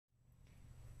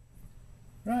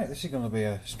Right, this is going to be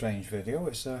a strange video.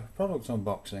 It's a product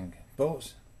unboxing,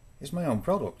 but it's my own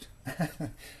product.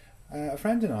 A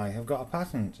friend and I have got a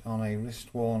patent on a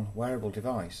wrist-worn wearable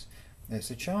device. It's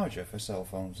a charger for cell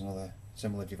phones and other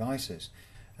similar devices.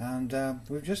 And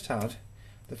we've just had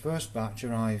the first batch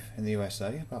arrive in the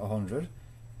USA, about 100,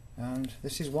 and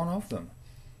this is one of them.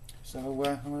 So I'm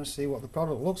going to see what the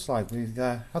product looks like. We've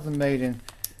had them made in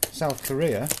South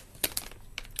Korea,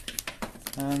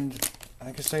 and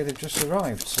like I say, they've just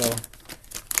arrived, so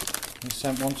they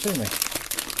sent one to me.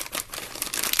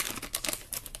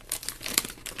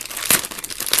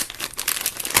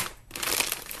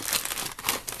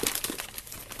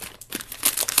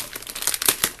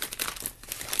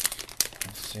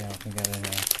 Let's see how I can get in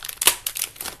there.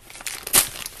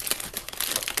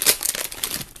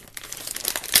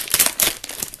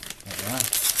 There we are.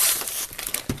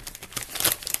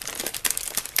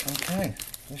 Okay,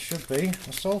 this should be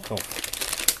a SOL Cuff.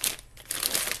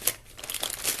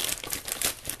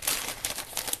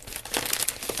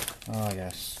 Ah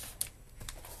yes,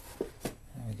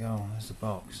 there we go, there's the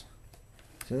box.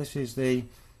 So this is the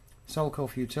SOL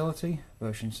Cuff Utility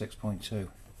version 6.2.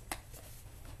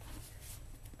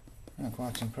 I'm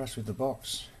quite impressed with the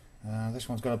box. This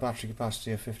one's got a battery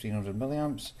capacity of 1500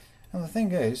 milliamps, and the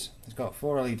thing is, it's got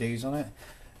 4 LEDs on it,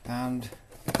 and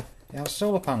it has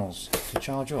solar panels to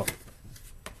charge up.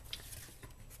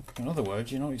 In other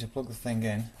words, you don't need to plug the thing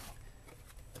in.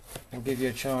 It'll give you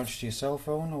a charge to your cell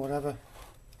phone or whatever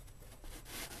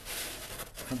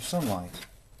from sunlight.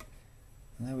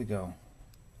 And there we go.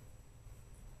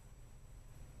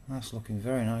 That's looking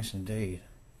very nice indeed.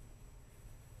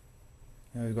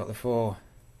 Now we've got the 4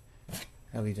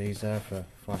 LEDs there for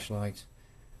flashlight,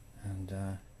 and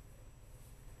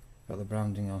got the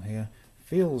branding on here.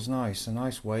 Feels nice, a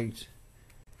nice weight.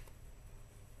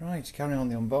 Right, carrying on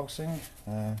the unboxing.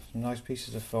 Some nice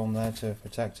pieces of foam there to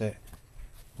protect it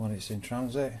when it's in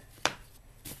transit.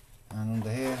 And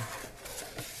under here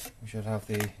we should have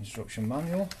the instruction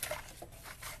manual,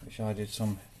 which I did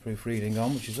some proofreading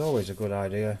on, which is always a good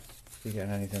idea if you're getting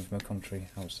anything from a country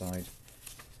outside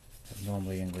that's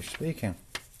normally English speaking.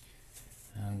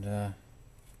 And there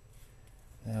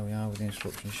we are with the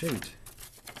instruction sheet.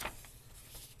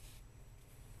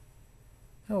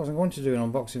 I wasn't going to do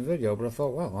an unboxing video, but I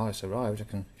thought, well, while it's arrived, I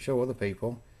can show other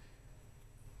people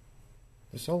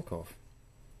the SOL Cuff.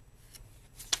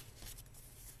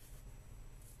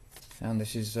 And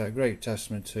this is a great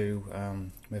testament to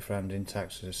my friend in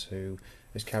Texas, who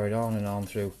has carried on and on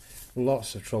through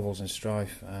lots of troubles and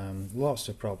strife, lots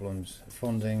of problems,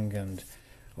 funding and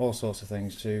all sorts of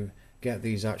things to get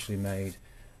these actually made.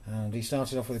 And he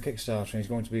started off with a Kickstarter, and he's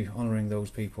going to be honouring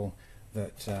those people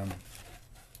that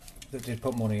that did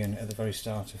put money in at the very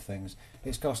start of things.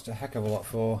 It's cost a heck of a lot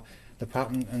for the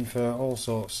patent and for all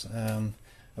sorts of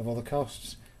other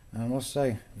costs. And I must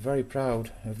say, very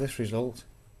proud of this result.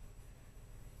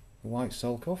 The white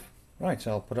SOL Cuff. Right,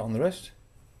 I'll put it on the wrist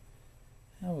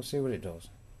and we'll see what it does.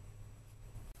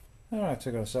 Alright,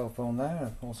 I've got a cell phone there.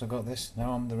 I've also got this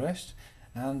now on the wrist,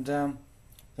 and the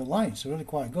lights are really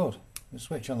quite good. The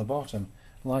switch on the bottom,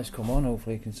 lights come on,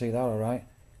 hopefully you can see that alright.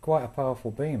 Quite a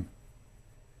powerful beam.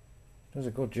 Does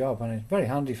a good job, and it's very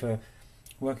handy for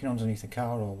working underneath a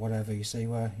car or whatever you see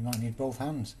where you might need both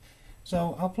hands.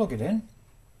 So I'll plug it in.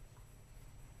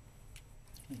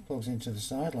 It plugs into the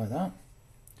side like that,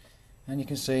 and you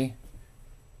can see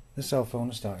the cell phone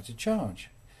has started to charge.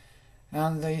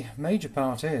 And the major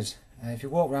part is, if you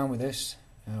walk around with this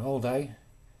all day,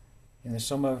 in the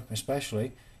summer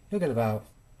especially, you'll get about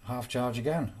half charge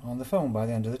again on the phone by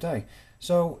the end of the day.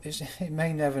 So it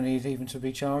may never need even to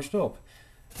be charged up.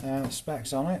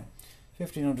 Specs on it: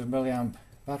 1500 milliamp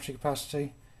battery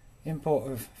capacity,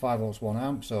 input of 5 volts 1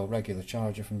 amp, so regular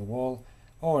charger from the wall,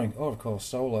 or of course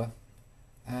solar.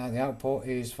 The output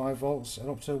is 5 volts and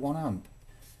up to 1 amp,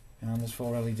 and there's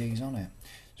 4 LEDs on it.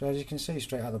 So as you can see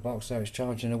straight out of the box there, it's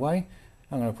charging away.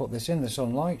 I'm going to put this in the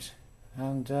sunlight,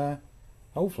 and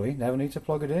hopefully never need to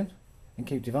plug it in, and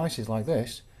keep devices like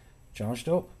this charged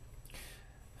up.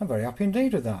 I'm very happy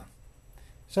indeed with that.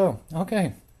 So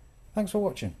okay, thanks for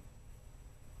watching.